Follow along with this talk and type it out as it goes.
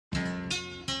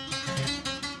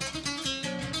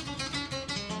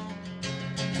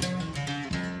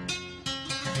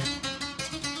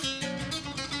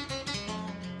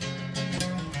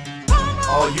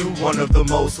Are you one of the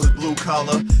most with blue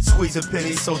collar? Squeezing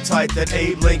pennies so tight that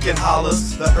Abe Lincoln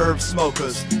hollers. The herb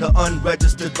smokers, the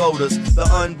unregistered voters, the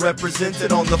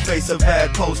unrepresented on the face of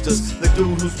ad posters. The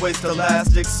dude whose waist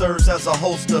elastic serves as a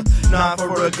holster, not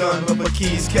for a gun but for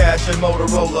keys, cash, and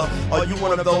Motorola. Are you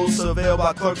one of those surveilled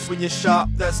by clerks when you shop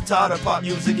that's tired of pop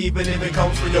music even if it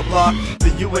comes from your block?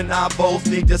 Then you and I both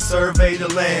need to survey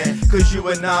the land, cause you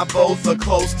and I both are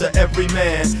close to every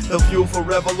man. The fuel for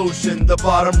revolution, the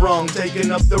bottom rung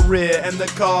taking up the rear, and the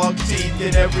cog teeth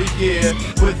in every gear.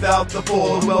 Without the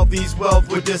poor, wealthy's wealth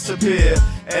would disappear.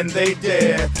 And they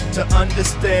dare to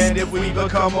understand if we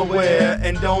become aware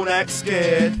and don't act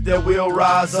scared that we'll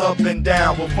rise up and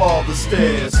down will fall the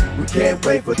stairs. We can't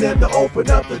wait for them to open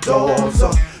up the doors,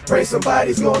 pray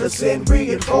somebody's gonna send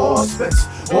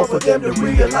reinforcements, or for them to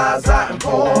realize our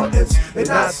importance. They're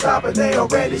not stopping, they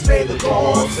already stayed the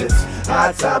course. It's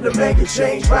high time to make a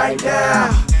change right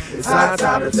now. It's high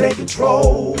time to take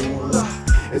control.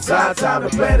 It's high time to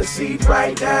plant a seed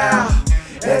right now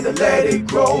and to let it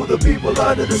grow. The people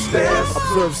under the stairs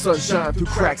observe sunshine through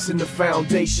cracks in the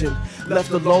foundation,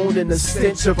 left alone in the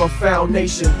stench of a found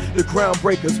nation. The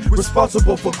groundbreakers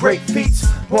responsible for great feats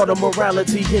brought a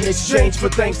morality in exchange for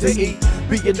things to eat.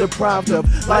 Being deprived of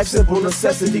life's simple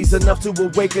necessities enough to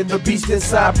awaken the beast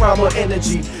inside, primal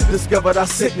energy. Discovered our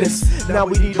sickness, now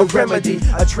we need a remedy.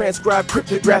 I transcribe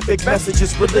cryptographic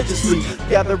messages religiously,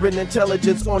 gathering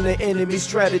intelligence on the enemy's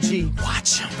strategy.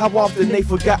 Watch how often they've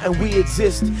forgotten we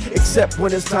exist, except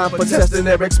when it's time for testing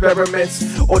their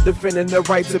experiments or defending the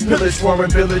right to pillage foreign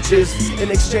villages.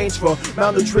 In exchange for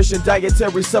malnutrition,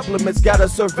 dietary supplements got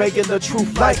us surveying the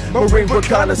truth like marine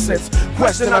reconnaissance.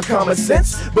 Question our common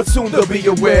sense, but soon they'll be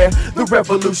aware the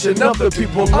revolution of the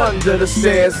people under the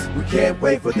stairs. We can't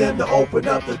wait for them to open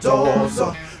up the doors,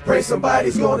 pray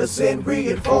somebody's gonna send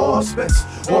reinforcements,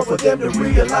 or for them to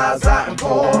realize our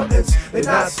importance. They're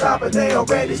not stopping, they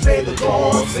already stayed the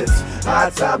course. It's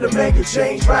high time to make a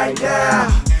change right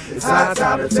now. It's high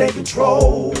time to take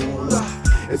control.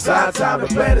 It's high time to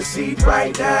plant a seed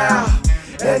right now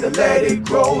and to let it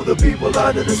grow. The people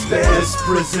under the stairs. This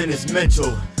prison is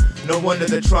mental. No wonder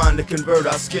they're trying to convert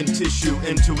our skin tissue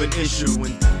into an issue,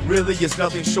 and really it's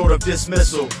nothing short of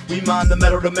dismissal. We mine the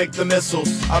metal to make the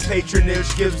missiles. Our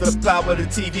patronage gives the power to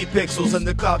TV pixels and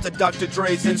the clout to Dr.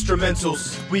 Dre's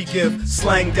instrumentals. We give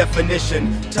slang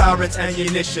definition, tyrants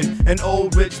ammunition, and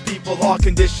old rich people are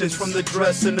conditions. From the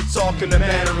dress and the talk and the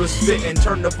manner of spitting,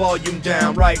 turn the volume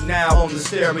down right now on the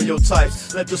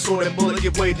stereotypes. Let the sword and bullet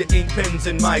give way to ink pens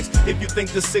and mics. If you think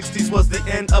the 60s was the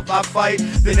end of our fight,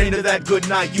 then into that good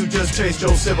night you just chased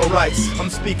your civil rights. I'm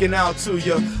speaking out to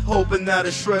you, hoping that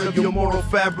a shred of your moral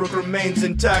fabric remains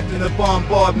intact in the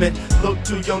bombardment. Look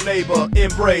to your neighbor,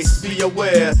 embrace, be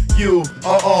aware, you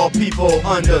are all people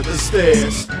under the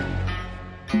stairs.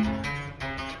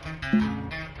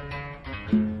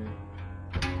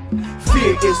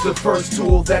 Fear is the first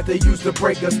tool that they use to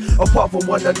break us apart from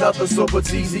one another, so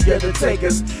it's easier to take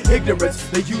us. Ignorance,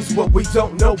 they use what we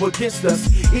don't know against us.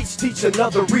 Each teach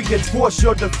another, reinforce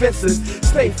your defenses.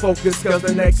 Stay focused, cause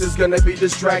the next is gonna be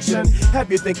distraction.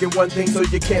 Have you thinking one thing so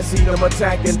you can't see them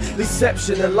attacking.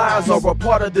 Deception and lies are a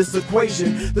part of this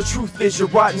equation. The truth is you're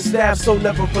rotten staff, so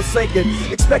never forsaken.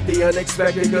 Expect the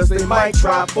unexpected, cause they might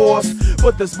try force,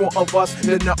 but there's more of us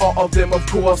than there are of them, of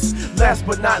course. Last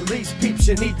but not least, peeps,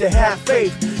 you need to have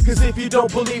faith, cause if you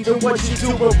don't believe in what you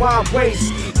do, why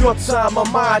waste your time or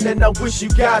mine? And I wish you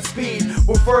Godspeed.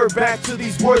 Refer back to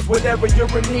these words whenever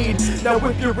you're in need. Now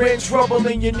if you're in trouble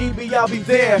and you need me, I'll be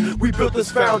there. We built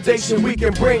this foundation we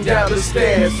can bring down the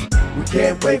stairs. We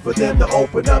can't wait for them to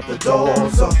open up the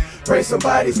doors, pray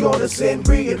somebody's gonna send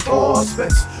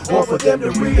reinforcements, or for them to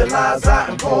realize our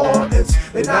importance.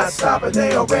 They're not stopping,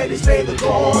 they already stayed the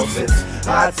course. It's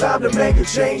high time to make a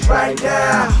change right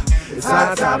now. It's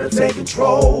high time to take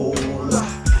control.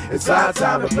 It's high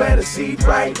time to plant a seed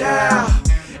right now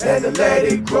and to let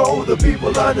it grow. The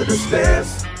people under the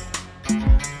stairs.